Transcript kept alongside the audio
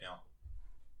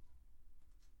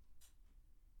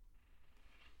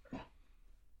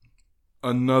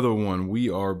Another one.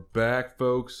 We are back,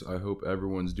 folks. I hope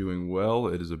everyone's doing well.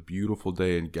 It is a beautiful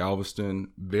day in Galveston.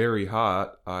 Very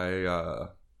hot. I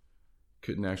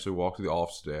couldn't actually walk to the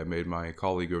office today. I made my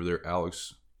colleague over there,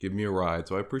 Alex, give me a ride.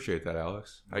 So I appreciate that,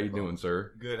 Alex. How you doing,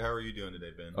 sir? Good. How are you doing today,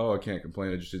 Ben? Oh, I can't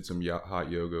complain. I just did some hot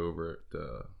yoga over at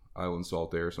Island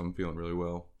Salt Air, so I'm feeling really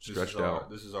well. Stretched out.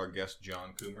 This is our guest,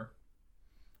 John Coomer.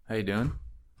 How you doing?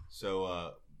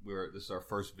 So this is our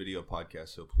first video podcast,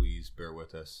 so please bear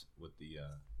with us with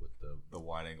the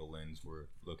wide angle lens. We're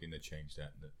looking to change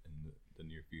that in the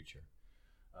near future.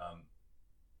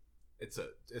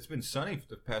 It's been sunny for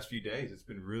the past few days. It's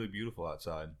been really beautiful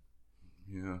outside.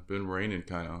 Yeah, been raining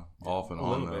kind of off and a on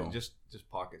little though. bit, just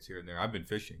pockets here and there. I've been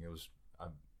fishing.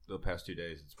 The past 2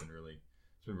 days. It's been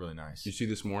really nice. You see,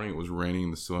 this morning it was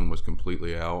raining. The sun was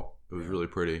completely out. It was really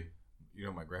pretty. You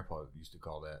know, my grandpa used to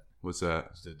call that. What's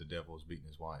that? The devil is beating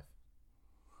his wife.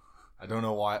 I don't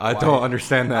know why. I don't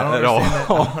understand that at all. I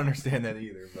don't understand that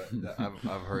either, but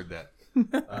I've heard that.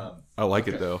 I like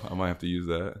it though. I might have to use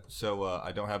that. So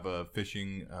I don't have a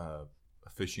fishing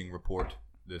report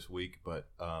this week, but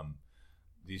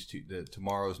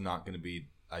tomorrow's not going to be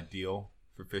ideal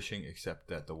for fishing, except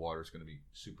that the water's going to be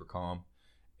super calm,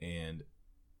 and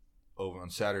over on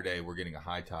Saturday we're getting a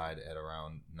high tide at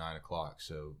around 9 o'clock.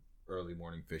 So early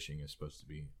morning fishing is supposed to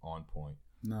be on point.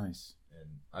 Nice.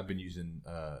 And I've been using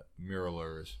mirror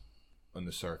lures on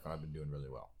the surf, and I've been doing really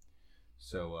well.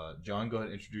 So, John, go ahead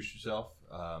and introduce yourself.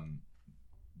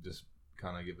 Just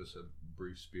kind of give us a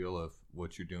brief spiel of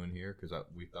what you're doing here, because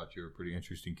we thought you were a pretty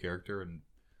interesting character, and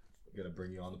we're going to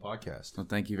bring you on the podcast. Well,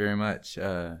 thank you very much.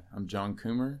 I'm John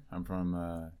Coomer. I'm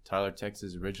from Tyler,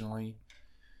 Texas originally.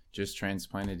 Just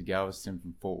transplanted to Galveston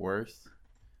from Fort Worth.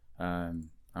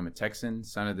 I'm a Texan,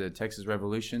 son of the Texas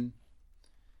Revolution,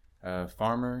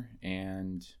 farmer,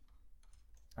 and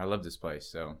I love this place,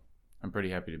 so I'm pretty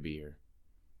happy to be here.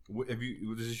 Was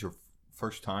this your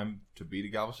first time to be to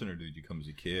Galveston, or did you come as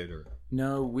a kid? Or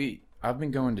No, I've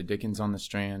been going to Dickens on the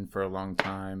Strand for a long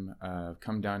time. I've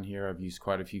come down here. I've used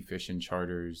quite a few fishing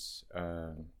charters.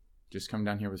 Just come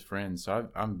down here with friends, so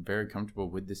I'm very comfortable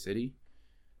with the city.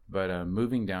 But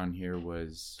moving down here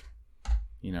was,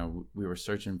 we were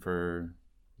searching for.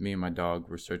 Me and my dog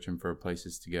were searching for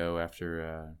places to go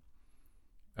after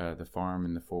the farm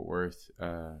in the Fort Worth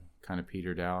kind of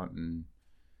petered out, and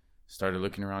started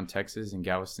looking around Texas, and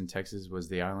Galveston, Texas was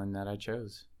the island that I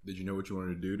chose. Did you know what you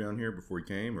wanted to do down here before you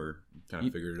came, or kind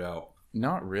of figured it out?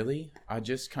 Not really. I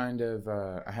just kind of,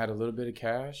 I had a little bit of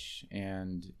cash,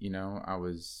 and, I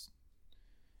was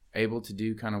able to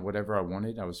do kind of whatever I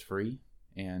wanted. I was free,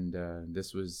 and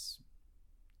this was...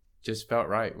 just felt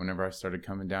right whenever I started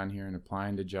coming down here and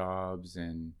applying to jobs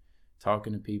and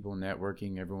talking to people,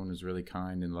 networking. Everyone was really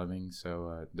kind and loving.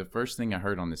 So the first thing I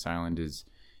heard on this island is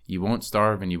you won't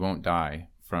starve and you won't die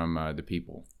from the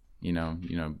people. A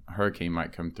hurricane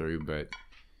might come through, but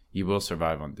you will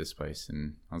survive on this place.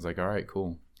 And I was like, all right,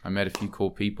 cool. I met a few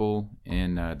cool people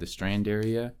in the Strand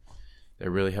area that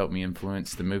really helped me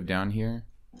influence the move down here,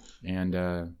 and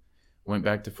went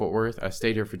back to Fort Worth. I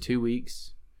stayed here for 2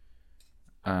 weeks.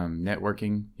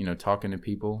 Networking, talking to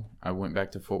people. I went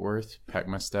back to Fort Worth, packed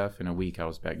my stuff. In a week, I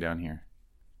was back down here.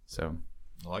 So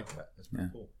I like that. That's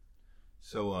pretty cool.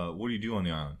 So what do you do on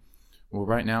the island? Well,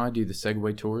 right now I do the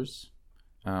Segway tours.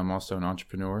 I'm also an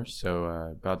entrepreneur, so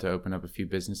about to open up a few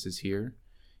businesses here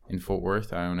in Fort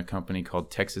Worth. I own a company called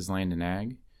Texas Land and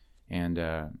Ag, and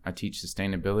I teach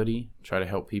sustainability, try to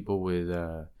help people with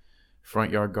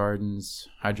front yard gardens,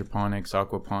 hydroponics,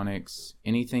 aquaponics,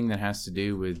 anything that has to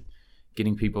do with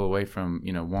getting people away from,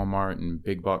 Walmart and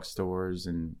big box stores,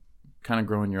 and kind of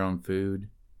growing your own food,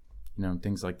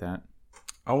 things like that.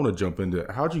 I want to jump into it.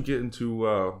 How'd you get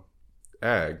into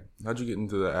ag? How'd you get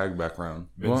into the ag background?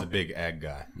 Ben's a big ag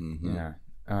guy. Mm-hmm.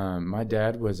 Yeah. My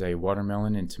dad was a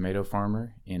watermelon and tomato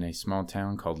farmer in a small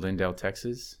town called Lindale,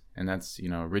 Texas. And that's,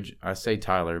 I say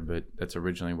Tyler, but that's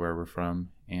originally where we're from.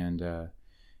 And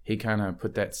he kind of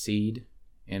put that seed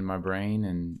in my brain,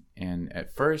 and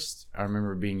at first I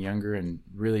remember being younger and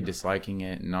really disliking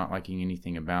it and not liking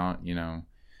anything about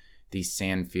these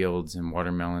sand fields and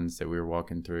watermelons that we were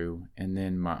walking through. And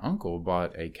then my uncle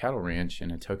bought a cattle ranch in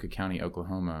Atoka County,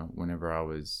 Oklahoma, whenever I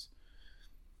was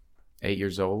 8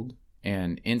 years old,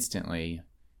 and instantly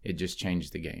it just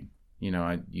changed the game.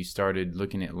 You started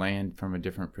looking at land from a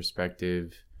different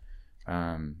perspective.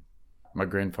 My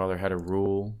grandfather had a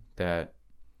rule that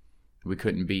we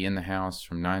couldn't be in the house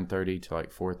from 9:30 to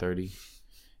like 4:30.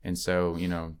 And so,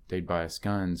 they'd buy us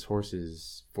guns,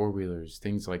 horses, four-wheelers,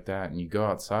 things like that. And you go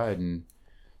outside, and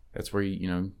that's where,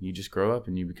 you just grow up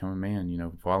and you become a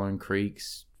man, following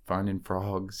creeks, finding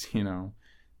frogs,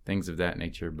 things of that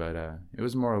nature. But it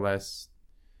was more or less,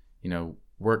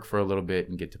 work for a little bit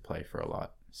and get to play for a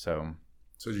lot. So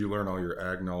did you learn all your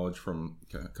ag knowledge from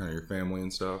kind of your family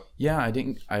and stuff? Yeah,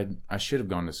 I should have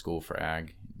gone to school for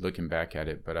ag, looking back at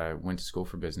it, but I went to school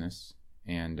for business.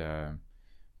 And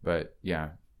but yeah,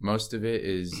 most of it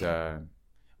is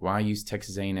I use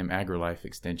Texas A&M AgriLife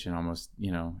Extension almost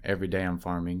every day I'm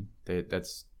farming.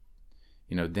 That's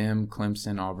them,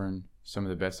 Clemson, Auburn, some of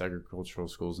the best agricultural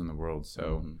schools in the world.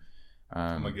 So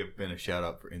I'm gonna give Ben a shout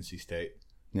out for NC State.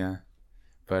 Yeah,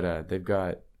 but they've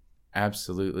got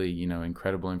absolutely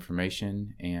incredible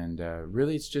information, and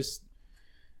really it's just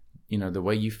the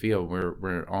way you feel.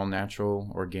 We're all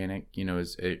natural, organic,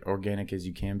 as organic as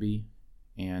you can be,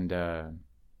 and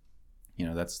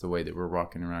that's the way that we're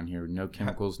walking around here. No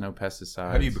chemicals, no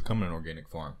pesticides. How do you become an organic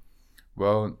farm?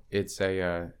 Well, it's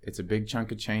a big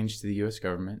chunk of change to the U.S.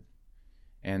 government,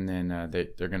 and then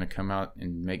they're going to come out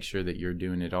and make sure that you're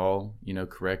doing it all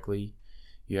correctly.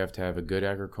 You have to have a good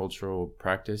agricultural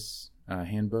practice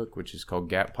handbook, which is called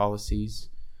GAP policies.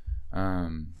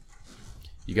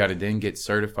 You got to then get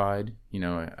certified.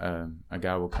 A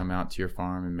guy will come out to your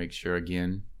farm and make sure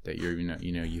again that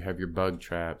you have your bug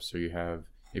traps, or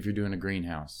if you're doing a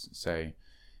greenhouse, say,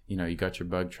 you got your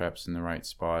bug traps in the right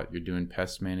spot. You're doing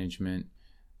pest management.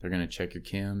 They're going to check your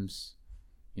chems.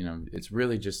 It's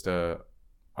really just a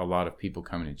lot of people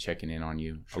coming and checking in on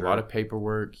you. Sure. A lot of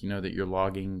paperwork, that you're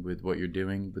logging with what you're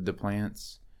doing with the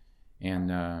plants,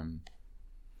 and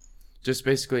just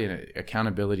basically an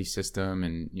accountability system.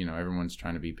 And everyone's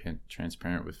trying to be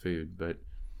transparent with food, but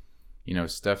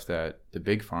stuff that the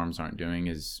big farms aren't doing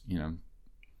is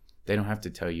they don't have to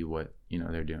tell you what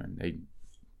they're doing.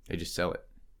 They just sell it.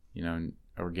 And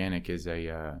organic is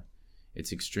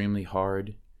it's extremely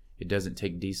hard. It doesn't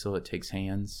take diesel, it takes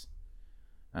hands.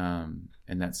 And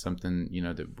that's something,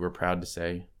 that we're proud to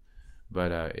say,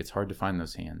 but it's hard to find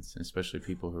those hands, especially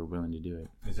people who are willing to do it.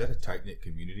 Is that a tight-knit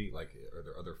community? Like, are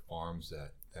there other farms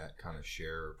that kind of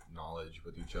share knowledge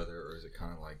with each other, or is it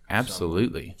kind of like...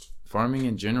 Absolutely. Farming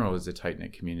in general is a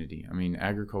tight-knit community. I mean,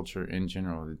 agriculture in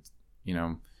general, it's,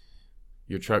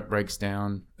 your truck breaks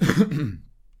down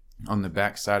on the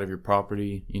back side of your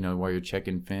property, while you're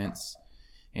checking fence,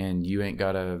 and you ain't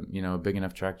got a big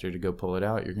enough tractor to go pull it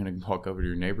out. You're going to walk over to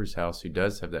your neighbor's house who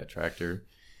does have that tractor.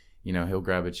 He'll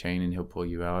grab a chain and he'll pull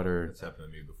you out. Or that's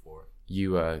happened to me before.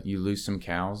 You lose some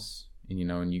cows, and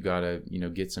and you got to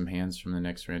get some hands from the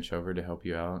next ranch over to help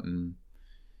you out. And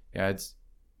yeah, it's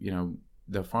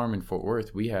the farm in Fort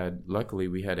Worth, luckily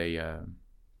we had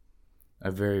a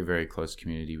very, very close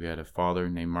community. We had a father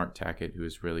named Mark Tackett who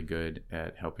was really good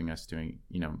at helping us doing,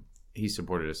 he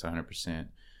supported us 100%.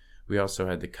 We also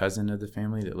had the cousin of the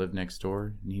family that lived next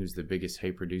door, and he was the biggest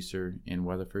hay producer in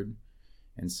Weatherford.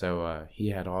 And so he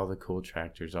had all the cool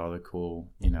tractors, all the cool,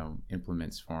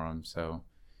 implements for him. So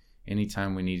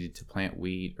anytime we needed to plant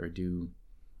wheat or do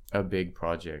a big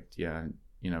project,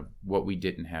 what we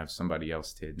didn't have, somebody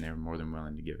else did, and they were more than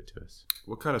willing to give it to us.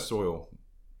 What kind of soil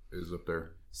is up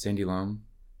there? Sandy loam.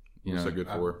 What's that good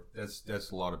for?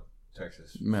 That's a lot of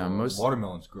Texas. Yeah, most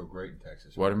watermelons grow great in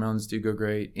Texas. Right? Watermelons do go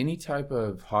great. Any type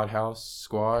of hothouse,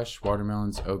 squash,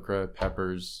 watermelons, okra,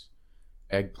 peppers,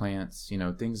 eggplants,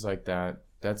 things like that.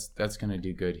 That's going to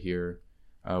do good here.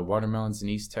 Watermelons in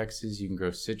East Texas, you can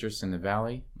grow citrus in the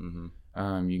valley.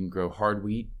 Mm-hmm. You can grow hard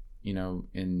wheat,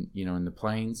 in the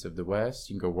plains of the West.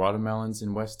 You can grow watermelons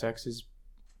in West Texas.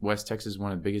 West Texas is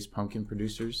one of the biggest pumpkin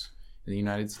producers in the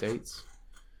United States.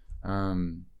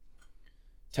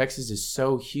 Texas is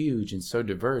so huge and so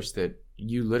diverse that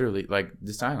you literally, like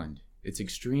this island, it's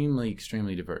extremely,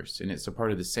 extremely diverse, and it's a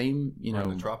part of the same, in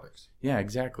the tropics. Yeah,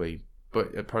 exactly.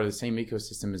 But a part of the same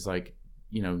ecosystem is like,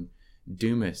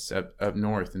 Dumas up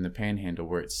north in the Panhandle,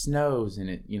 where it snows and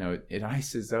it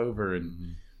ices over,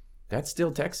 and that's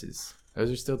still Texas.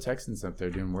 Those are still Texans up there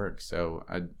doing work. So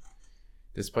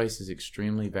this place is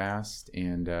extremely vast,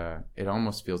 and it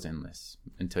almost feels endless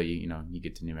until you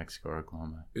get to New Mexico or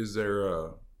Oklahoma. Is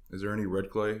there any red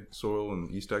clay soil in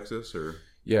East Texas, or?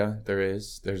 Yeah, there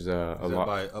is. There's a lot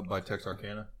up by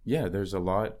Texarkana. Yeah, there's a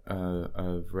lot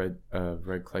of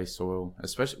red clay soil.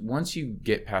 Especially once you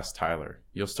get past Tyler,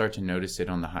 you'll start to notice it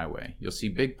on the highway. You'll see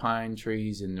big pine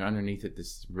trees, and underneath it,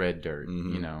 this red dirt.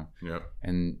 Yep.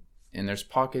 And there's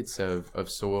pockets of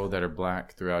soil that are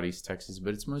black throughout East Texas,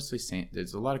 but it's mostly sand.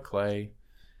 There's a lot of clay,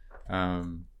 a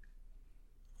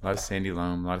lot of sandy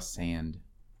loam, a lot of sand.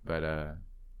 But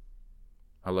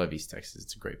I love East Texas.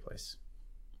 It's a great place.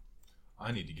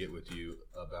 I need to get with you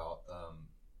about.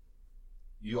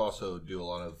 You also do a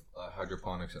lot of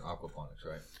hydroponics and aquaponics,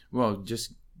 right? Well,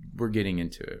 just we're getting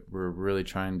into it. We're really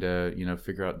trying to,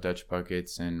 figure out Dutch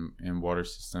buckets and water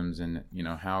systems, and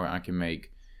how I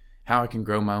can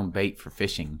grow my own bait for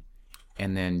fishing,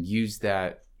 and then use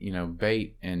that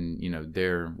bait and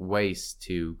their waste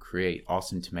to create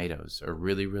awesome tomatoes or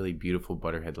really, really beautiful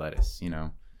butterhead lettuce.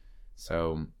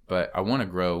 So, but I want to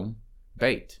grow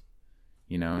bait,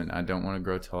 and I don't want to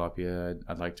grow tilapia.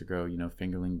 I'd like to grow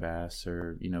fingerling bass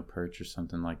or perch or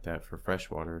something like that for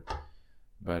freshwater.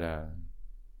 But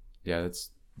yeah, that's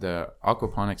the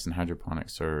aquaponics and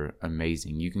hydroponics are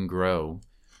amazing. You can grow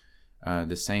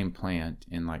the same plant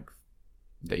in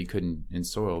that you couldn't in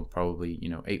soil probably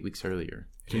 8 weeks earlier.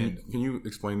 Can you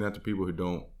explain that to people who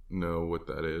don't know what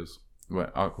that is?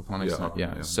 What aquaponics?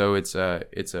 Yeah. So it's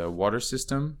a water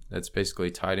system that's basically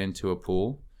tied into a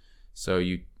pool. So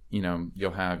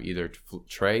you'll have either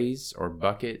trays or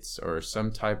buckets or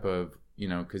some type of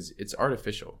because it's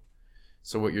artificial.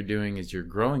 So what you're doing is your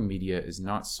growing media is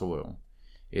not soil.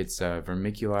 It's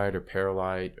vermiculite or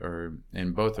perlite,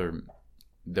 and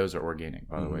those are organic,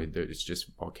 by the way. It's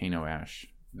just volcano ash.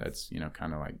 That's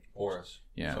kind of like porous.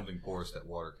 Yeah, something porous that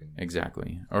water can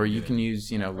exactly. Or you can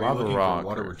use lava Are you looking rock. for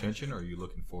water retention, or are you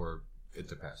looking for it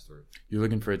to pass through? You're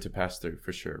looking for it to pass through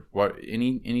for sure.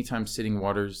 Anytime sitting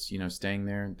water's staying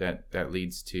there, that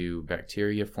leads to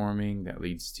bacteria forming. That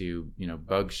leads to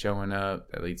bugs showing up.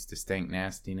 That leads to stank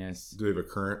nastiness. Do they have a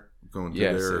current going through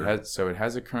there? Yes, it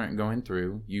has a current going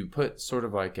through. You put sort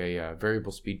of like a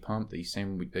variable speed pump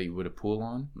that you would a pool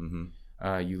on.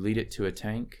 Mm-hmm. You lead it to a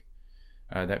tank.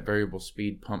 That variable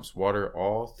speed pumps water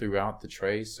all throughout the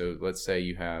trays. So let's say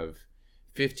you have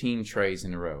 15 trays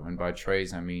in a row, and by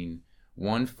trays I mean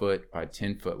 1 foot by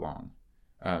 10 foot long,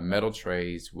 metal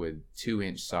trays with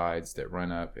 2-inch sides that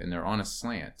run up, and they're on a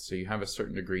slant. So you have a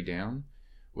certain degree down.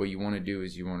 What you want to do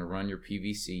is you want to run your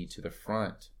PVC to the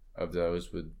front of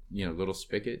those with little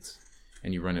spigots,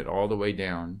 and you run it all the way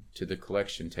down to the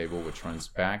collection table, which runs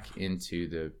back into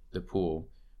the pool,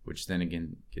 which then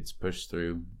again gets pushed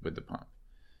through with the pump.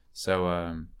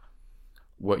 So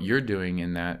what you're doing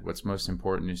in that, what's most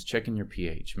important is checking your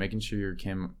pH, making sure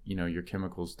your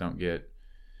chemicals don't get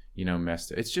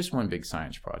messed up. It's just one big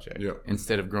science project. Yep.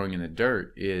 Instead of growing in the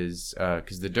dirt is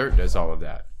because the dirt does all of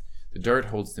that. The dirt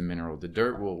holds the mineral. The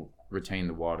dirt will retain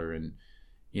the water, and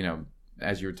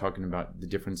as you were talking about the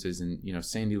differences in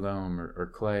sandy loam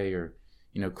or clay, or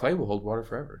clay will hold water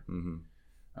forever.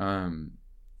 Mm-hmm.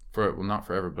 Not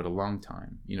forever, but a long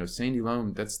time. Sandy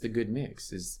loam, that's the good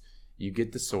mix. Is you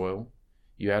get the soil,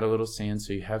 you add a little sand,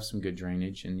 so you have some good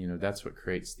drainage, and that's what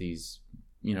creates these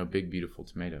big beautiful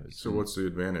tomatoes. So what's the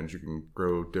advantage? You can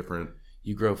grow different.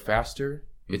 You grow faster.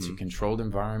 It's Mm-hmm. a controlled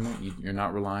environment. You're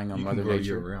not relying on Mother Nature.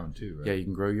 Nature. Year round too, right? Yeah, you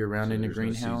can grow year round So in a there's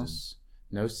greenhouse.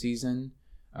 No season.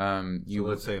 So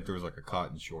let's say if there was like a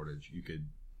cotton shortage, you could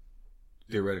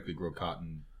theoretically grow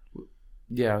cotton.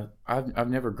 Yeah, I've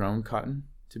never grown cotton,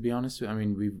 to be honest. I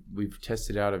mean, we've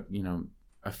tested out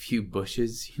a few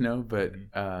bushes, but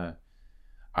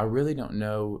I really don't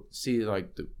know. See,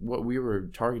 what we were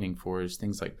targeting for is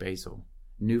things like basil,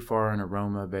 Nufar and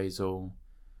Aroma basil.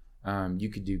 You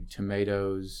could do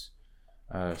tomatoes,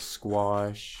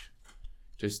 squash,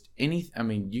 just any. I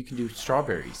mean, you can do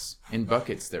strawberries in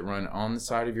buckets that run on the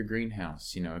side of your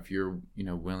greenhouse. If you're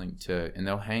willing to, and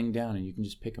they'll hang down, and you can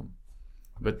just pick them.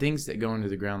 But things that go into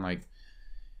the ground like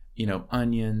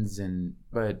onions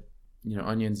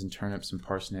onions and turnips and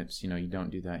parsnips, you don't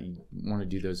do that. You want to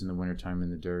do those in the wintertime in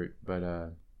the dirt.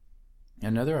 But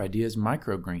another idea is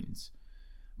microgreens.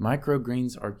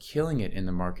 Microgreens are killing it in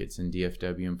the markets in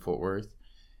DFW and Fort Worth,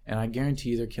 and I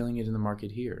guarantee you they're killing it in the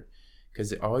market here,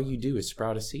 because all you do is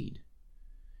sprout a seed.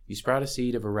 You sprout a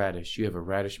seed of a radish, you have a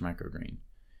radish microgreen,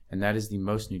 and that is the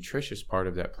most nutritious part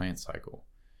of that plant cycle.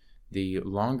 The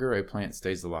longer a plant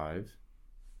stays alive,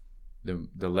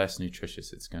 the less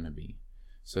nutritious it's going to be.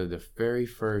 So the very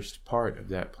first part of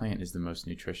that plant is the most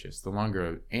nutritious. The longer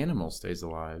an animal stays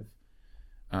alive,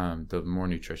 the more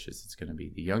nutritious it's going to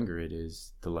be. The younger it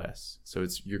is, the less. So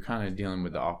you're kind of dealing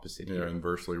with the opposite here. Yeah,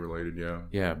 inversely related, yeah.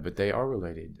 Yeah, but they are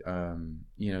related.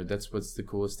 That's what's the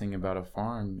coolest thing about a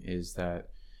farm is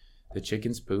that the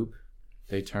chickens poop.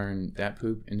 They turn that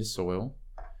poop into soil.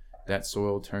 That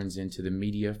soil turns into the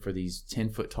media for these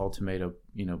 10-foot tall tomato,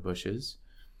 bushes.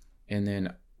 And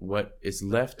then what is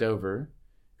left over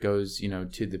goes,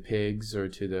 to the pigs or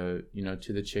to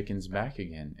the chickens back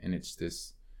again. And it's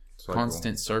this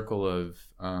constant circle of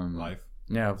life.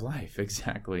 Yeah, of life,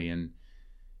 exactly. And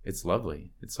it's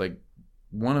lovely. It's like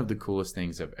one of the coolest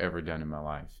things I've ever done in my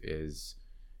life is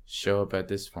show up at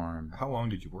this farm. How long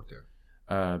did you work there?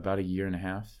 About a year and a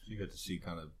half. You got to see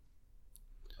kind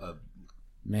of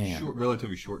Man.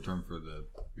 Relatively short term for the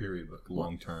period, but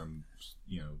long term,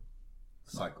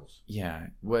 cycles. Yeah.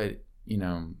 What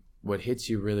hits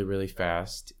you really, really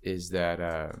fast is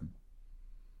that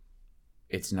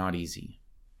it's not easy.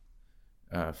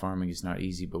 Farming is not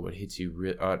easy, but what hits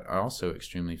you also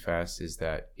extremely fast is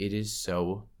that it is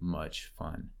so much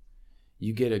fun.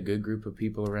 You get a good group of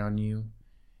people around you,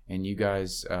 and you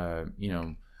guys, are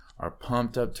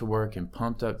pumped up to work and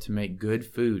pumped up to make good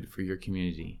food for your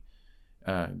community.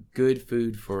 Good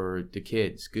food for the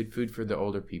kids, good food for the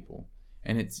older people.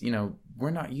 And it's,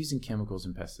 we're not using chemicals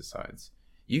and pesticides.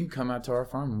 You can come out to our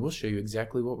farm and we'll show you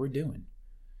exactly what we're doing.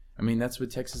 I mean, that's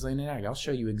what Texas Land and Ag. I'll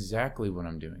show you exactly what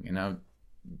I'm doing. And I'll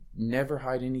never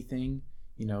hide anything,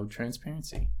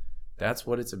 transparency. That's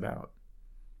what it's about.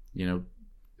 The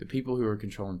people who are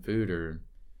controlling food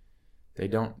they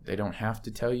don't have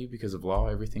to tell you because of law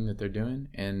everything that they're doing,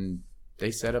 and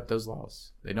they set up those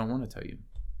laws. They don't want to tell you.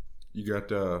 You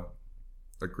got a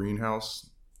greenhouse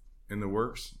in the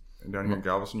works down here in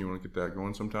Galveston. You want to get that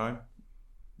going sometime?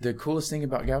 The coolest thing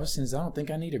about Galveston is I don't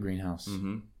think I need a greenhouse.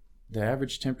 Mm-hmm. The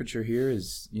average temperature here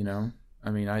is, I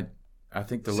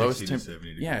think the lowest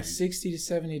temperature, 60 to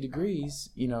 70 degrees,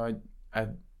 and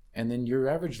then your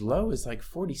average low is like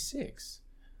 46.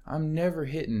 I'm never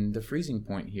hitting the freezing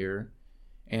point here.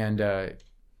 And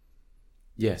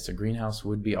yes, a greenhouse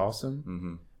would be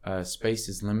awesome. Mm-hmm. Space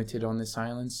is limited on this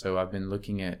island, so I've been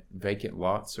looking at vacant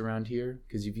lots around here.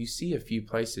 Because if you see a few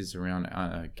places around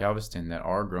Galveston that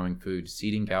are growing food,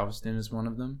 Seeding Galveston is one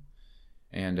of them,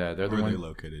 and they're the one. Where are they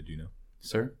located? Do you know,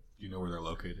 sir? Do you know where they're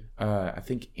located? I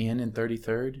think N and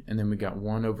 33rd, and then we got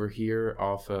one over here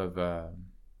off of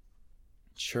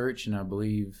Church, and I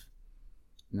believe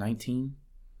 19.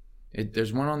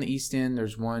 There's one on the east end.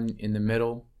 There's one in the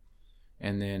middle,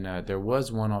 and then there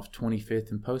was one off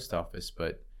 25th and Post Office,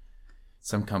 but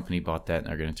some company bought that and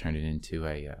they're going to turn it into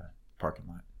a parking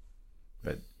lot.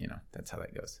 But that's how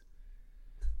that goes.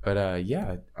 But I'd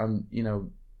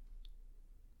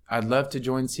love to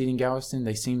join Seeding Galveston.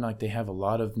 They seem like they have a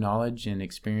lot of knowledge and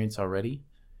experience already,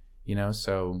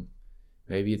 so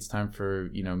maybe it's time for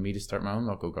me to start my own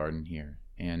local garden here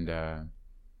and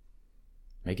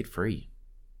make it free.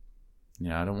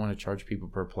 I don't want to charge people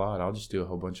per plot. I'll just do a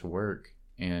whole bunch of work,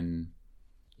 and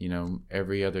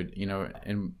every other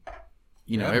and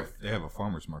they have a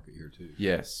farmers market here too.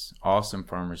 Yes, awesome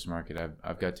farmers market.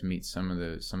 I've got to meet some of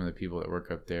the people that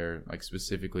work up there. Like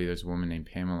specifically, there's a woman named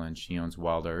Pamela, and she owns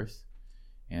Wild Earth,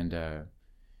 and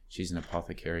she's an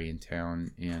apothecary in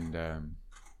town. And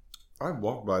I've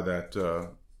walked by that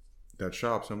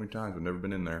shop so many times, but never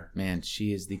been in there. Man,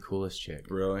 she is the coolest chick.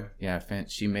 Really? Yeah,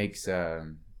 she makes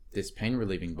this pain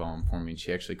relieving balm for me, and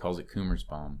she actually calls it Coomer's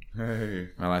balm. Hey,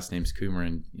 my last name's Coomer,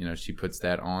 and she puts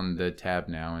that on the tab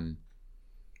now. And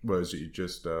was it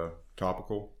just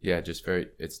topical? Yeah,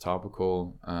 it's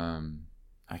topical.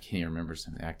 I can't even remember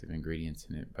some of the active ingredients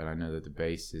in it, but I know that the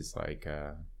base is like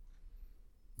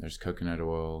there's coconut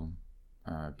oil,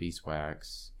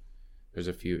 beeswax. There's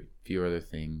a few other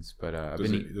things, but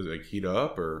does it heat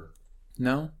up or?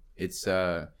 No, it's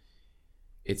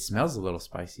it smells a little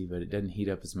spicy, but it doesn't heat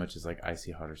up as much as like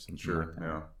Icy Hot or something. Sure, like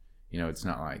that. Yeah. It's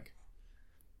not like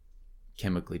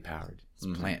chemically powered. It's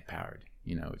plant powered.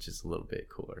 It's just a little bit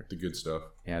cooler. The good stuff.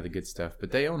 Yeah, the good stuff.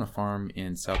 But they own a farm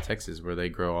in South Texas where they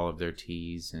grow all of their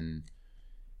teas, and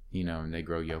and they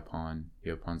grow Yopon.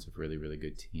 Yopon's a really, really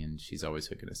good tea, and she's always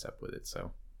hooking us up with it.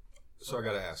 So I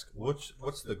got to ask, what's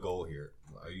the goal here?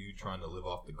 Are you trying to live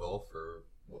off the Gulf, or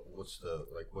what's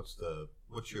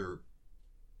your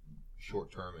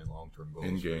short-term and long-term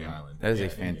goals for the island? That is a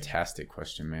fantastic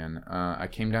question, man. I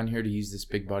came down here to use this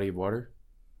big body of water.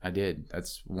 I did.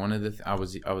 That's one of the. I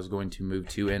was going to move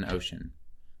to an ocean.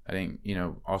 I think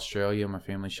Australia. My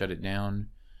family shut it down.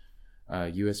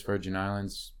 U.S. Virgin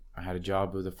Islands. I had a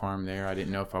job with a farm there. I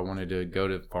didn't know if I wanted to go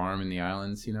to farm in the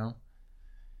islands.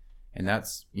 And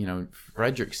that's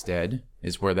Frederickstead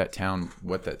is where that town.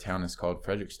 What that town is called,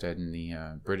 Frederickstead in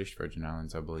the British Virgin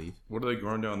Islands, I believe. What are they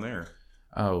growing down there?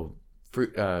 Oh,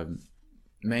 fruit,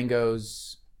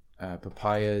 mangoes,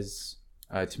 papayas,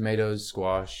 tomatoes,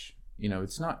 squash.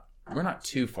 We're not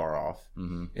too far off.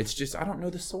 Mm-hmm. It's just I don't know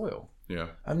the soil. Yeah,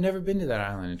 I've never been to that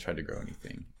island and tried to grow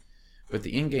anything. But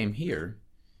the end game here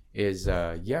is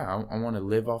I want to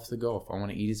live off the Gulf. I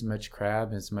want to eat as much crab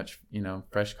and as much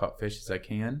fresh caught fish as I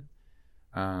can.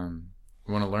 I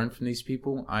want to learn from these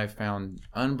people. I've found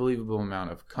unbelievable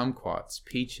amount of kumquats,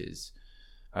 peaches,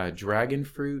 dragon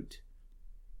fruit,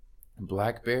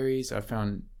 blackberries. I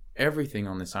found everything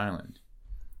on this island.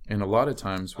 And a lot of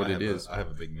times I have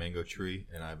a big mango tree,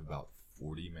 and I have about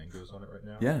 40 mangoes on it right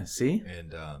now. Yeah, see?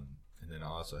 And and then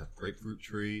I also have grapefruit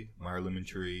tree, Meyer lemon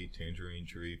tree, tangerine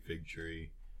tree, fig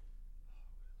tree,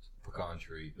 pecan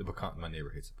tree. My neighbor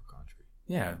hates the pecan tree.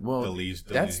 Yeah, well, The leaves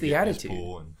that's the get in his attitude.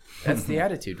 pool and- That's the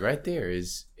attitude right there.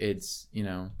 It's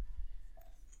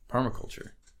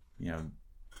permaculture.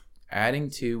 Adding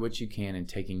to what you can and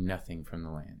taking nothing from the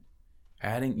land.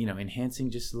 Adding,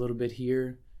 enhancing just a little bit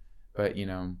here, but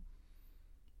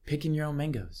picking your own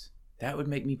mangoes. That would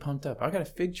make me pumped up. I got a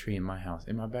fig tree in my house,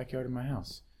 in my backyard of my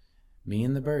house. Me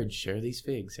and the birds share these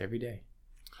figs every day.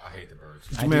 I hate the birds.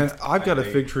 I've got a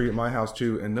fig tree at my house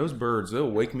too, and those birds,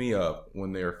 they'll wake me up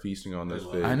when they are feasting on those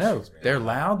figs. I know. They're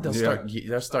loud. They'll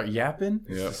Yeah. start yapping.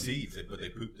 It's Yeah. the seeds, but they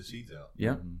poop the seeds out.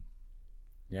 Yep.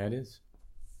 Yeah, it is.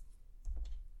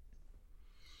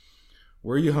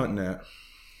 Where are you hunting at?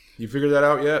 You figured that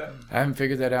out yet? I haven't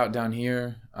figured that out down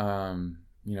here.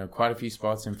 Quite a few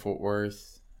spots in Fort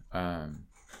Worth. And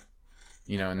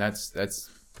that's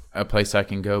a place I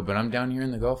can go. But I'm down here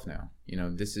in the Gulf now.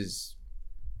 This is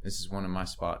one of my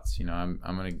spots.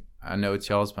 I know it's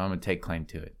y'all's, but I'm gonna take claim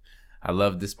to it. I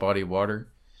love this body of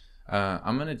water.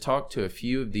 I'm gonna talk to a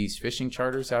few of these fishing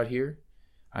charters out here.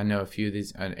 I know a few of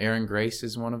these. Aaron Grace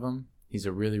is one of them. He's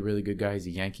a really, really good guy. He's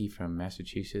a Yankee from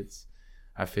Massachusetts.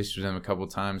 I fished with him a couple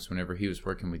times whenever he was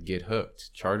working with Get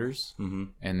Hooked Charters,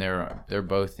 and they're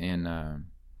both in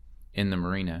the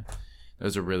marina.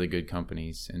 Those are really good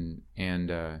companies, and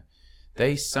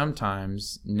they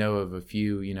sometimes know of a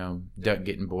few duck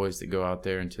getting boys that go out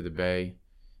there into the bay,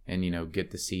 and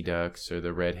get the sea ducks or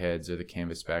the redheads or the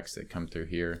canvasbacks that come through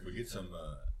here. We get some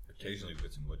occasionally we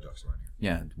get some wood ducks around here.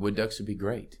 Yeah, wood ducks would be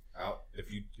great. Out if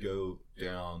you go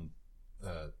down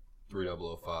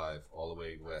 3005 all the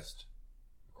way west.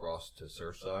 Across to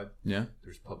Surfside,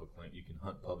 there's public land. You can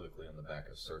hunt publicly on the back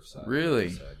of Surfside.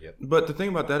 Really? Yep. But the thing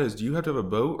about that is, do you have to have a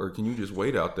boat, or can you just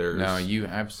wait out there? No, you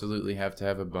absolutely have to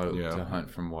have a boat to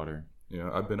hunt from water. Yeah,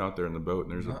 I've been out there in the boat,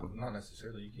 and there's not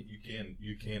necessarily.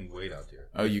 You can wait out there.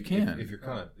 Oh, you can. If you're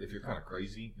kind of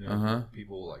crazy,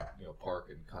 people like park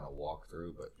and kind of walk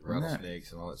through, but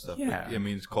rattlesnakes and all that stuff. Yeah. But,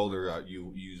 it's colder out.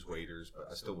 You use waders, but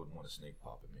I still wouldn't want a snake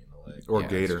popping me in the leg. or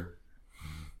gator.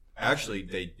 Actually,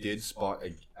 they did spot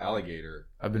an alligator.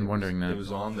 I've been wondering that. It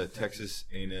was on the Texas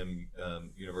A&M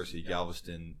University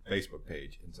Galveston Facebook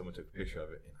page, and someone took a picture of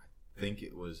it, and I think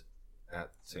it was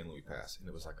at St. Louis Pass, and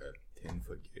it was like a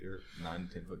 10-foot gator,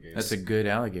 9-10-foot gator. That's a good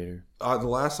alligator. The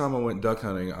last time I went duck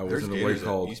hunting, I was in a lake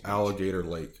called Alligator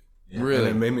Lake. Yeah. Really?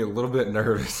 And it made me a little bit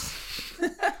nervous.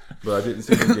 But I didn't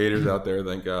see any gators out there,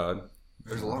 thank God.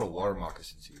 There's a lot of water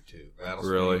moccasins here, too.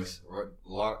 Really?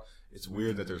 Rattlesnakes. It's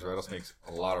weird that there's rattlesnakes,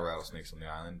 a lot of rattlesnakes on the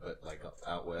island, but like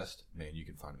out west, man, you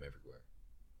can find them everywhere.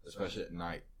 Especially at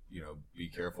night, be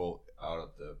careful out of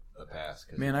the pass.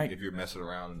 Because if you're messing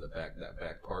around in that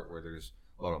back part where there's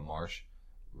a lot of marsh,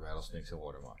 rattlesnakes and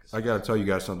water moccasins. I got to tell you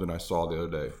guys something I saw the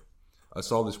other day. I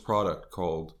saw this product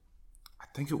called, I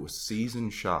think it was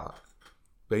Seasoned Shot.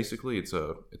 Basically, it's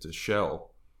a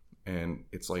shell, and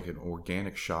it's like an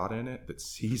organic shot in it that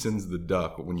seasons the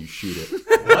duck when you shoot it.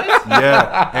 What?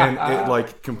 Yeah, and it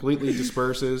like completely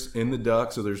disperses in the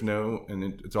duck, so there's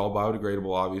it's all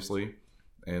biodegradable, obviously,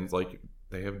 and it's like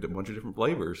they have a bunch of different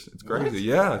flavors. It's crazy. What?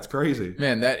 Yeah, it's crazy.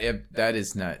 Man, that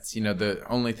is nuts. The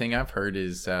only thing I've heard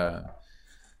is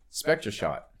Spectra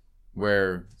Shot,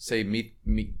 where say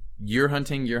you're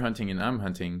hunting, and I'm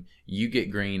hunting. You get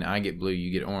green, I get blue,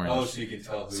 you get orange. Oh, so you can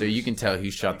tell. You can tell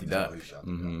who shot the duck.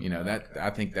 Mhm. I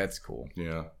think that's cool.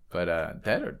 Yeah. But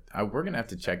we're gonna have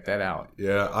to check that out.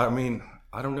 Yeah, I mean,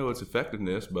 I don't know its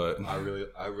effectiveness, but I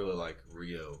really like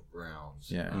Rio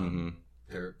rounds. Yeah.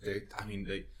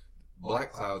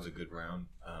 Black Cloud's a good round,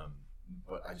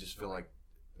 but I just feel like,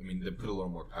 they put a little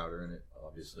more powder in it,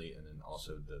 obviously, and then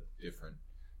also the different,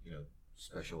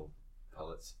 special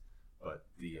pellets. But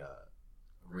the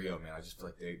Rio, man, I just feel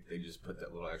like they just put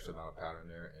that little extra amount of powder in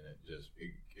there, and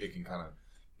it can kind of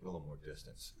get a little more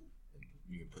distance. And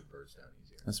you can put birds down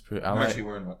easier. That's pretty. I'm actually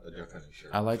wearing a duck hunting shirt.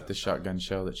 I like the shotgun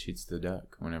shell that shoots the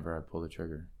duck whenever I pull the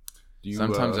trigger. do you,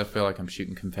 Sometimes I feel like I'm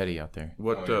shooting confetti out there.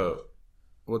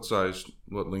 what size,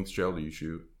 what length shell do you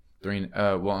shoot?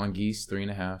 On geese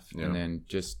 3.5, Yeah. and then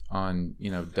just on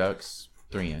ducks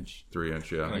 3-inch.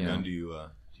 3-inch, What kind of Yeah. gun do you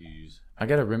use? I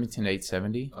got a Remington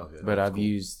 870, Okay, but that's I've cool.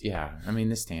 used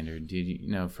the standard.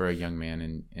 For a young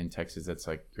man in Texas, that's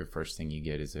like your first thing you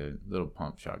get is a little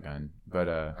pump shotgun. But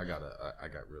I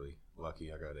got really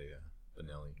lucky. I got a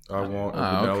Benelli. I want a Oh,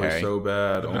 Benelli okay. so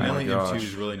bad. Oh my Benelli M2 gosh.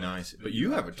 is really nice, but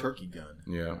you have a turkey gun.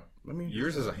 Yeah. I mean,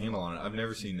 Yours has a handle on it. I've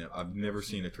never seen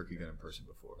a turkey gun in person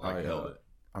before. I held it.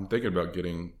 I'm thinking about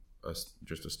getting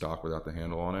just a stock without the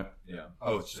handle on it. Yeah.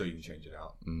 Oh, so you can change it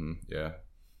out. Yeah.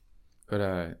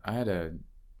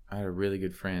 I had a really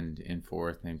good friend in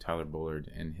Fort Worth named Tyler Bullard,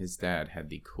 and his dad had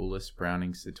the coolest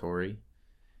Browning Satori,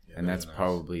 and that's nice.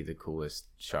 probably the coolest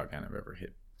shotgun I've ever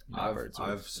hit.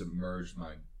 I've submerged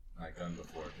my gun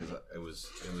before because it was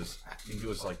I think it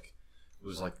was like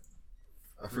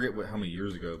I forget how many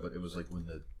years ago, but it was like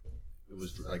it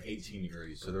was like 18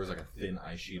 degrees, so there was like a thin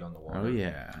ice sheet on the water. Oh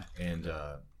yeah, and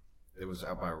it was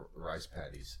out by rice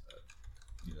paddies.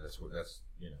 That's where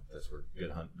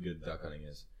good duck hunting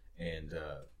is. And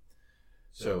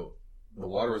so the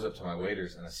water was up to my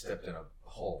waders, and I stepped in a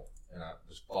hole, and I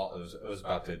was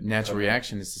about to. Natural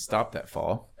reaction is to stop that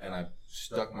fall. And I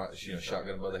stuck my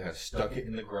shotgun above the head, stuck it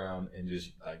in the ground, and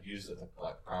just used it to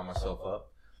prime myself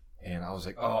up. And I was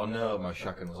like, oh no, my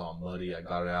shotgun was all muddy. I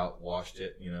got it out, washed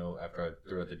it, after I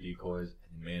threw out the decoys.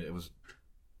 And man, it was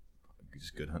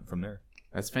just good hunt from there.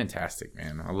 That's fantastic,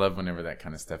 man. I love whenever that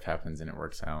kind of stuff happens and it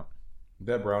works out.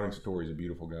 That Browning Satori is a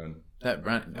beautiful gun.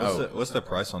 What's the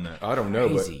price on that? I don't know,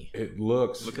 Crazy. but it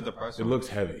looks. Look at the price. It looks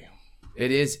heavy.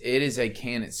 It is a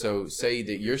cannon. So say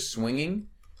that you're swinging,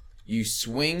 you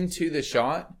swing to the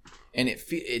shot, and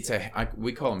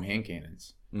we call them hand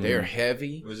cannons. Mm-hmm. They are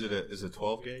heavy. Is it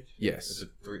 12 gauge? Yes.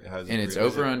 It's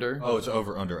over under. Oh, it's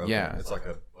over under. Okay. Yeah. It's like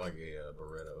a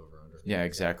Beretta over under. Yeah,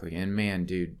 exactly. And man,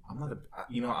 dude, I'm not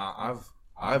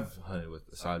I've hunted with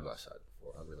the side by side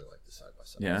before. I really like the side by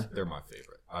side. Yeah. They're my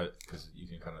favorite. Because you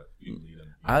can lead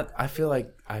them. I feel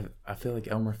like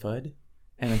Elmer Fudd.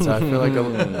 And so I feel like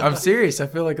I'm serious. I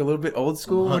feel like a little bit old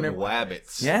school. Hunting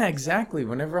wabbits. Yeah, exactly.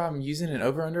 Whenever I'm using an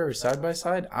over under or side by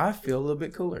side, I feel a little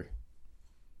bit cooler.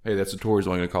 Hey, that Satori's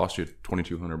only going to cost you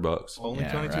 $2,200. Only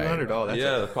Yeah, $2,200. right. Oh, that's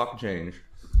the pocket change.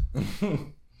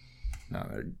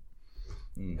 No,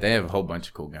 they have a whole bunch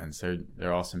of cool guns.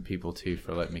 They're awesome people too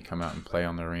for letting me come out and play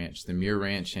on the ranch. The Muir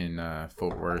Ranch in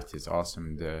Fort Worth is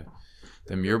awesome. The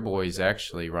Muir boys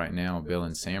actually right now, Bill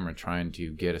and Sam, are trying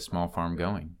to get a small farm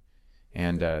going.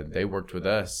 And they worked with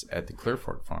us at the Clear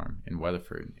Fork Farm in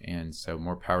Weatherford. And so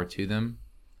more power to them.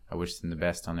 I wish them the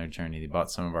best on their journey. They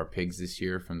bought some of our pigs this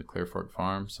year from the Clear Fork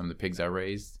Farm, some of the pigs I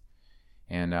raised.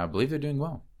 And I believe they're doing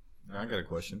well. Now I got a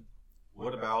question.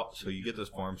 What about, so you get this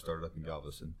farm started up in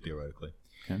Galveston, theoretically.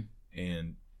 Okay.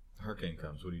 And hurricane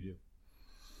comes. What do you do?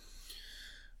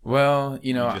 Well,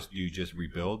 you just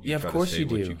rebuild? Yeah, of course you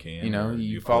do. You can,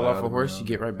 you fall off a horse, you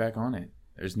get right back on it.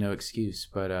 There's no excuse.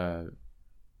 But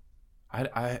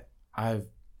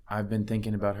I've been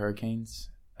thinking about hurricanes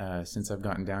since I've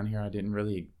gotten down here. I didn't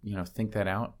really, think that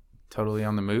out totally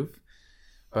on the move.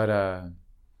 But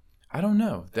I don't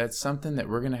know. That's something that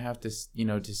we're going to have to,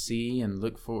 to see and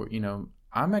look for.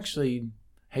 I'm actually,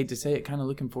 hate to say it, kind of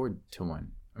looking forward to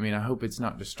one. I mean, I hope it's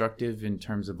not destructive in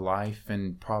terms of life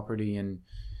and property and,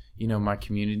 my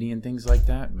community and things like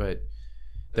that. But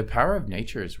the power of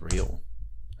nature is real.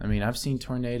 I mean, I've seen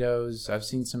tornadoes. I've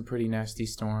seen some pretty nasty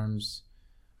storms.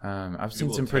 I've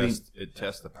seen some pretty. It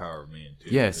tests the power of man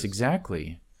too. Yes,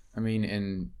 exactly. I mean,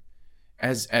 and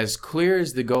as clear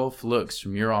as the Gulf looks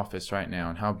from your office right now,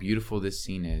 and how beautiful this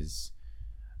scene is,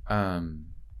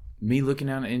 me looking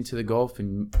out into the Gulf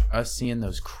and us seeing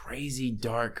those crazy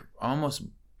dark, almost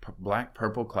black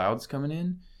purple clouds coming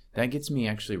in, that gets me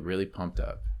actually really pumped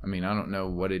up. I mean, I don't know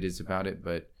what it is about it,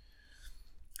 but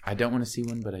I don't want to see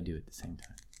one, but I do at the same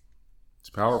time. It's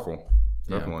powerful,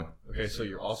 definitely. Yeah. Okay, so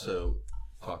you're also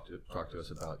talk to us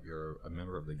about you're a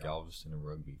member of the Galveston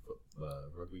Rugby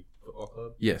Football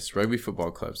Club. Yes, Rugby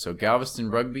Football Club. So Galveston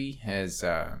Rugby has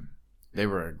they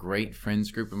were a great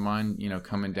friends group of mine.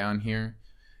 Coming down here,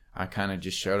 I kind of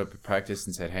just showed up at practice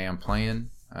and said, "Hey, I'm playing."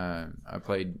 I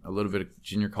played a little bit of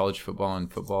junior college football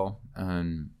and football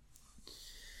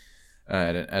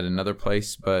at another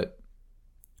place, but.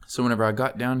 So whenever I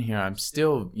got down here, I'm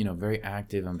still, very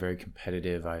active. I'm very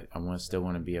competitive. I still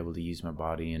want to be able to use my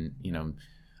body, and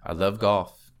I love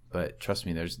golf. But trust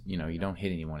me, there's, you don't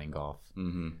hit anyone in golf.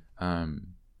 Mm-hmm.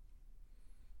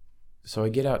 So I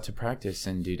get out to practice,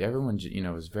 and dude, everyone,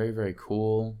 was very, very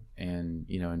cool and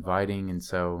inviting, and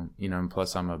so and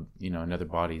plus I'm another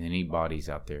body. They need bodies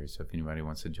out there, so if anybody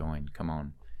wants to join, come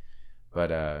on.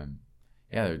 But yeah,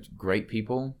 they're great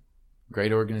people.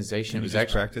 Great organization. Can you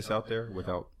just practice out there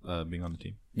without being on the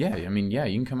team? Yeah, I mean, you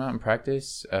can come out and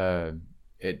practice.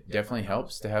 It definitely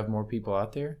helps to have more people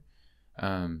out there.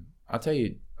 I'll tell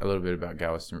you a little bit about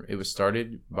Galveston. It was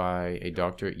started by a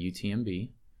doctor at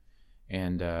UTMB,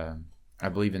 and I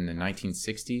believe in the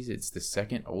 1960s. It's the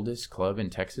second oldest club in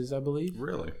Texas, I believe.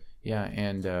 Really? Yeah,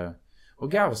 and well,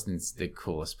 Galveston's the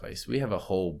coolest place. We have a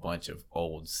whole bunch of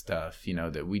old stuff,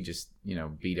 that we just,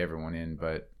 beat everyone in,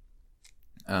 but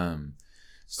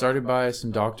started by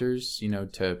some doctors,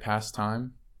 to pass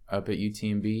time up at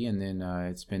UTMB, and then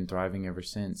it's been thriving ever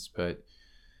since. But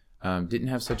Didn't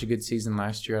have such a good season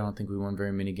last year. I don't think we won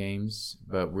very many games,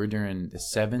 but we're during the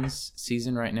sevens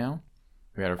season right now.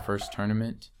 We had our first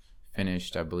tournament,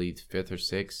 finished, I believe, 5th or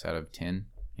 6th out of 10,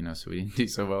 so we didn't do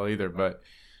so well either. But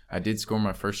I did score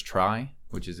my first try,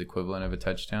 which is equivalent of a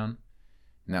touchdown,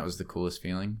 and that was the coolest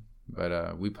feeling.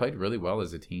 But we played really well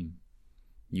as a team.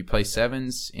 You play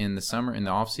sevens in the summer, in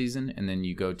the off season, and then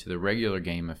you go to the regular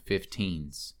game of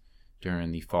 15s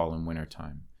during the fall and winter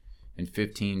time. And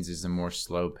 15s is a more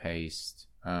slow-paced,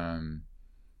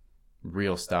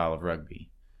 real style of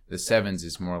rugby. The sevens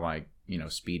is more like,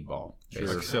 speedball. Sure.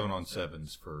 Like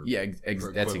 7-on-7s for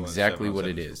that's exactly what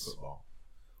it is. Football,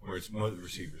 where it's more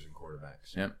receivers and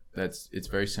quarterbacks. Yep, it's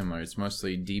very similar. It's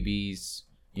mostly DBs,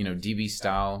 DB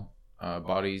style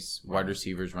bodies, wide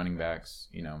receivers, running backs.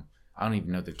 I don't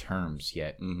even know the terms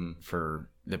yet for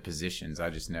the positions. I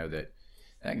just know that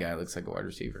guy looks like a wide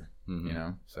receiver.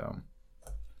 So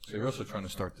you're also trying to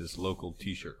start this local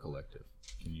T-shirt collective.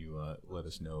 Can you let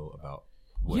us know about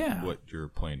what you're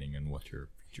planning and what your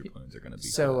future plans are going to be?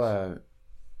 So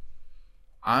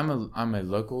I'm a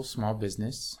local small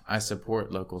business. I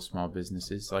support local small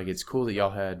businesses. Like, it's cool that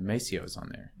y'all had Macio's on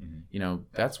there.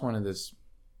 That's one of the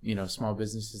small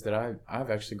businesses that I've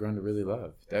actually grown to really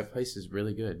love. That place is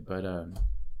really good. But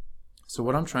so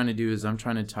what I'm trying to do is I'm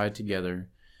trying to tie together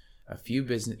a few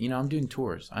business. I'm doing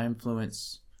tours. I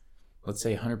influence, let's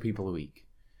say, 100 people a week,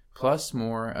 plus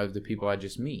more of the people I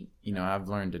just meet. I've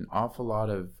learned an awful lot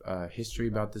of history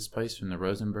about this place from the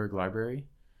Rosenberg Library.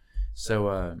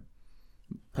 So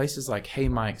places like Hey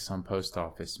Mike's on Post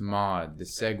Office, Mod, the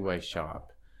Segway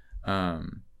Shop.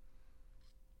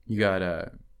 You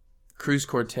got Cruz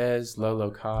Cortez, Lolo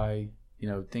Kai.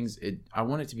 Things. I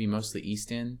want it to be mostly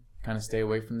East End, kind of stay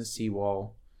away from the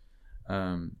seawall.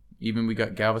 Even we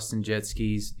got Galveston Jet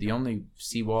Skis. The only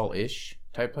seawall-ish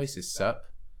type place is Sup,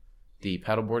 the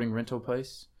paddleboarding rental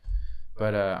place.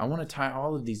 But I want to tie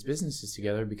all of these businesses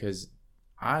together because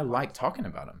I like talking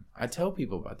about them. I tell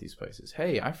people about these places.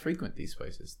 Hey, I frequent these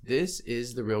places. This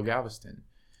is the real Galveston.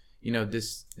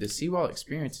 The seawall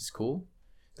experience is cool.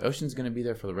 The ocean's going to be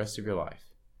there for the rest of your life.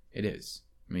 It is.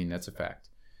 I mean, that's a fact.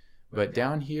 But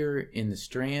down here in the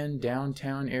Strand,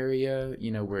 downtown area,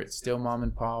 where it's still mom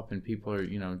and pop and people are,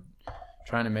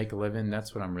 trying to make a living,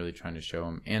 that's what I'm really trying to show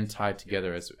them and tie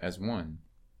together as one.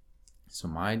 So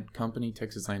my company,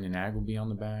 Texas Land and Ag, will be on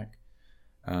the back.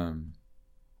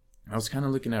 I was kind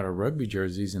of looking at our rugby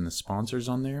jerseys and the sponsors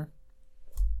on there.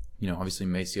 Obviously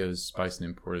Macio's Spice and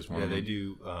Import is one of them. Yeah, they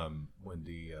do when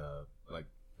the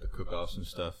the cook-offs and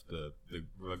stuff. The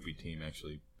rugby team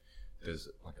actually does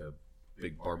like a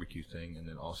big barbecue thing, and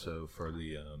then also for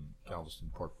the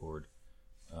Galveston Park Board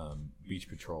Beach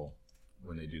Patrol,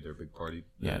 when they do their big party,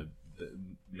 the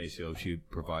Macio, she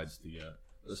provides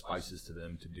the spices to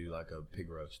them to do like a pig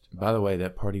roast. By the way,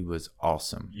 that party was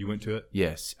awesome. You went to it?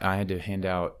 Yes, I had to hand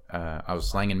out. I was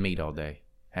slanging meat all day.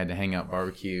 Had to hang out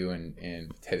barbecue and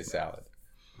potato salad.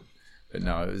 But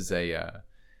no, it was a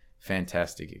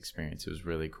fantastic experience. It was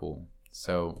really cool.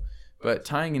 So, but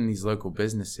tying in these local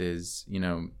businesses,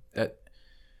 that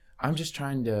I'm just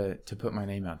trying to put my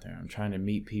name out there. I'm trying to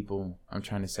meet people. I'm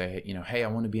trying to say, hey, I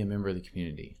want to be a member of the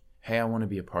community. Hey, I want to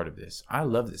be a part of this. I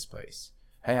love this place.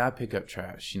 Hey, I pick up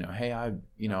trash. Hey, I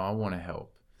want to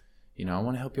help. I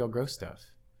want to help y'all grow stuff.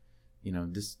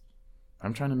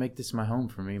 I'm trying to make this my home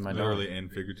for me and my dog. Literally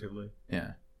and figuratively.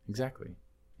 Yeah, exactly.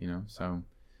 So,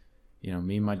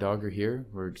 me and my dog are here.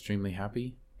 We're extremely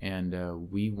happy,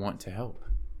 and we want to help.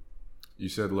 You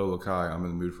said Lolo Kai. I'm in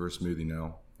the mood for a smoothie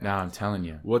now. Now I'm telling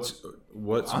you. What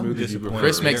smoothie do you prefer?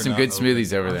 Chris makes some good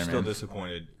smoothies over there, man. I'm still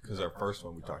disappointed because our first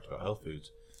one we talked about health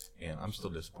foods, and I'm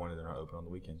still disappointed they're not open on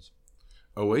the weekends.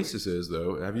 Oasis is,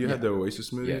 though. Have you had the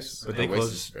Oasis smoothies? Yes, but the they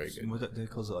Oasis is very good. They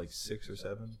close at like 6 or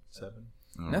 7?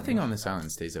 Nothing on this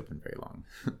island stays open very long.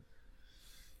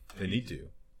 They need to.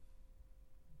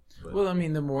 But, well, I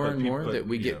mean, the more and more that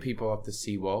we get people off the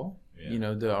seawall,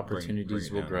 the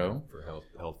opportunities will grow for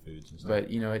health foods and stuff. But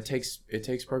it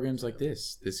takes programs like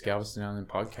this Galveston Island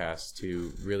podcast,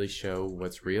 to really show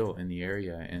what's real in the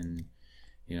area, and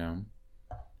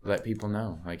let people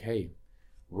know, like, hey,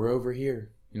 we're over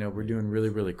here. We're doing really,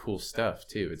 really cool stuff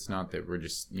too. It's not that we're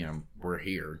just we're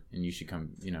here and you should come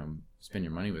spend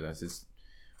your money with us.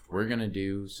 We're gonna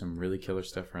do some really killer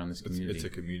stuff around this community. It's a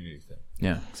community thing.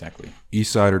 Yeah, exactly.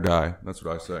 East side or die. That's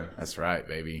what I say. That's right,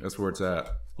 baby. That's where it's at.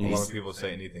 A lot of people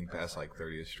say anything past like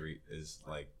 30th Street is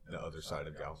like the other side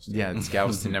of Galveston. Yeah, it's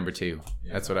Galveston number 2.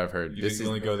 Yeah. That's what I've heard. You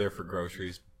only go there for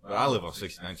groceries. But I live on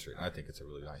 69th Street, and I think it's a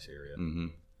really nice area. Mm-hmm.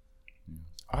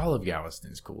 All of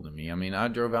Galveston's cool to me. I mean, I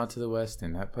drove out to the west,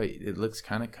 and that place, it looks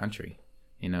kind of country,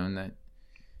 and that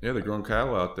Yeah, they're growing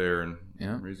cattle out there and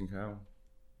Yeah. raising cattle.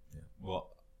 Yeah. Well,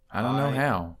 I don't know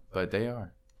how, but they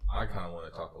are. I kind of want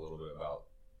to talk a little bit about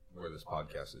where this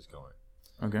podcast is going.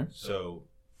 Okay. So,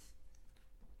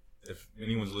 if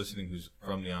anyone's listening who's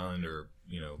from the island, or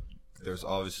there's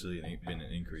obviously been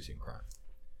an increase in crime,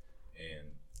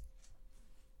 and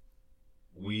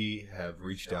we have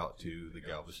reached out to the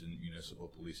Galveston Municipal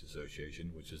Police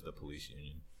Association, which is the police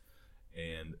union,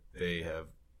 and they have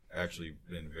actually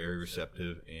been very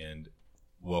receptive and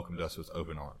welcomed us with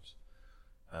open arms.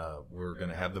 We're going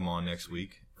to have them on next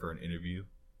week for an interview,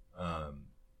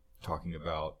 talking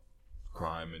about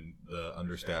crime and the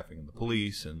understaffing of the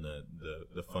police and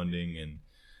the funding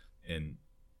and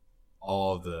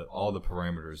all the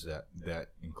parameters that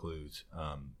includes.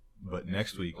 But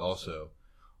next week also,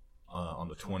 on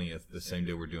the 20th, the same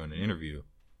day we're doing an interview,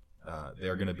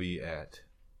 they're going to be at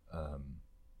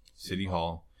City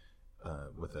Hall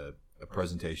with a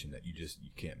presentation that you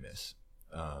can't miss.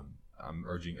 I'm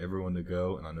urging everyone to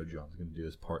go, and I know John's going to do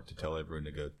his part to tell everyone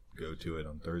to go to it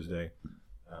on Thursday.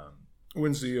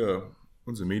 When's the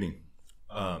meeting?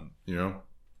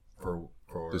 For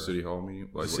The City Hall meeting?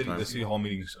 Like the what time? City Hall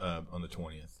meeting's on the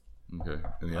 20th. Okay.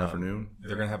 In the afternoon?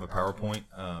 They're going to have a PowerPoint.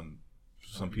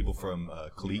 Some people from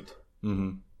CLEAT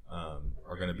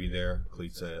are going to be there.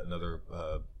 CLEAT's another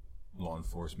law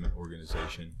enforcement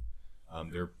organization.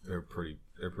 They're pretty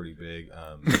big.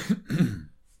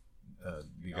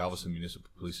 The Galveston Municipal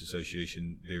Police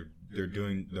Association, they're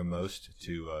doing their most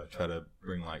to try to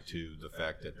bring light to the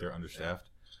fact that they're understaffed.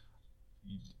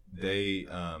 They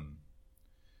how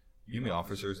many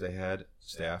officers they had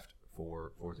staffed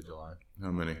for 4th of July?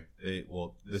 How many?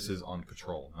 This is on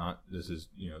patrol,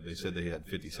 they said they had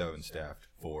 57 staffed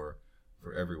for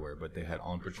everywhere, but they had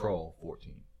on patrol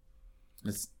 14.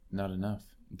 It's not enough.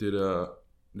 Did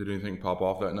anything pop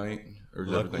off that night? Or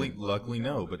Luckily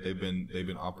no, but they've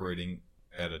been operating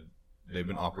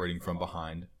from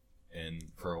behind and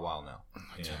for a while now.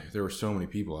 And there were so many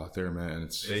people out there, man.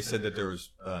 they said that there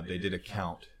was they did a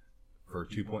count for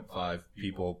 2.5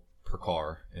 people per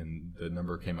car, and the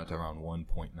number came out to around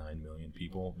 1.9 million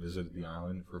people visited the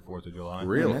island for 4th of July.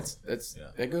 Really? And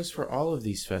that goes for all of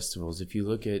these festivals. If you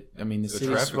look at, the city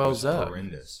traffic swells was up.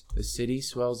 horrendous. The city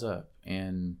swells up,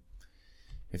 and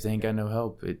if they ain't got no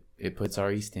help, it puts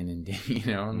our East End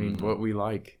in, what we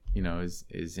like,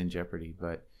 is in jeopardy.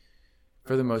 But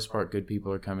for the most part, good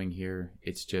people are coming here.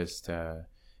 It's just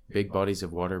big bodies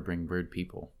of water bring weird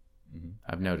people. Mm-hmm.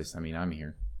 I've noticed. I'm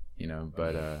here,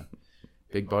 but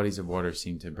big bodies of water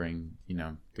seem to bring,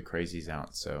 the crazies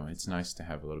out. So it's nice to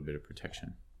have a little bit of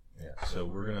protection. Yeah. So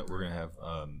we're gonna have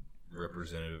a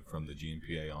representative from the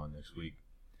GMPA on next week.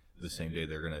 The same day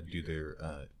they're gonna do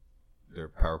their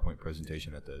PowerPoint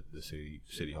presentation at the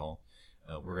city hall.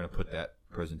 We're going to put that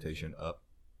presentation up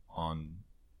on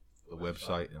the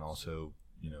website, and also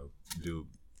do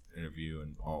an interview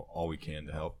and all we can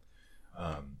to help.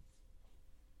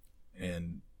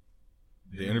 And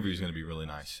the interview is going to be really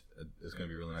nice. It's going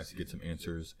to be really nice to get some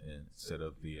answers, and instead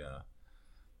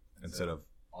of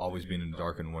always being in the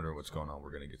dark and wondering what's going on,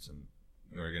 we're going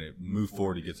to move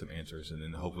forward to get some answers, and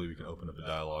then hopefully we can open up a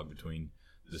dialogue between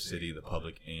the city, the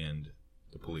public, and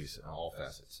the police in all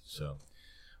facets. So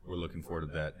we're looking forward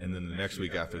to that. And then the next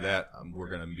week after that, we're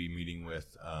going to be meeting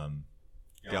with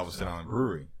Galveston Island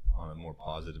Brewery on a more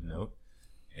positive note,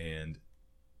 and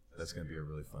that's going to be a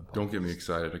really fun podcast. Don't get me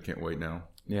excited. I can't wait now.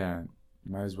 Yeah,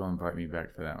 might as well invite me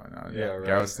back for that one. Yeah, right.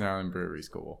 Galveston Island Brewery's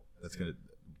cool.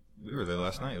 We were there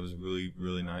last night. It was really,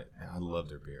 really nice. I love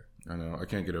their beer. I know. I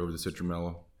can't get over the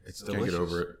Citronmello. It's delicious. Can't get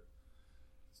over it.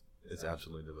 It's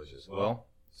absolutely delicious. Well,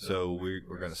 so we're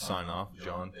going to sign off.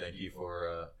 John, thank you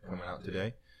for coming out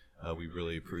today. We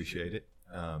really appreciate it.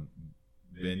 Ben,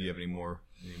 do you have any more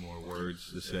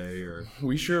words to say? Or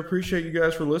We sure appreciate you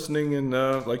guys for listening, and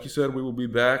like you said, we will be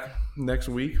back next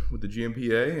week with the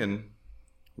GMPA, and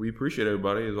we appreciate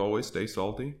everybody. As always, stay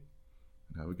salty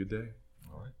and have a good day.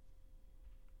 all right.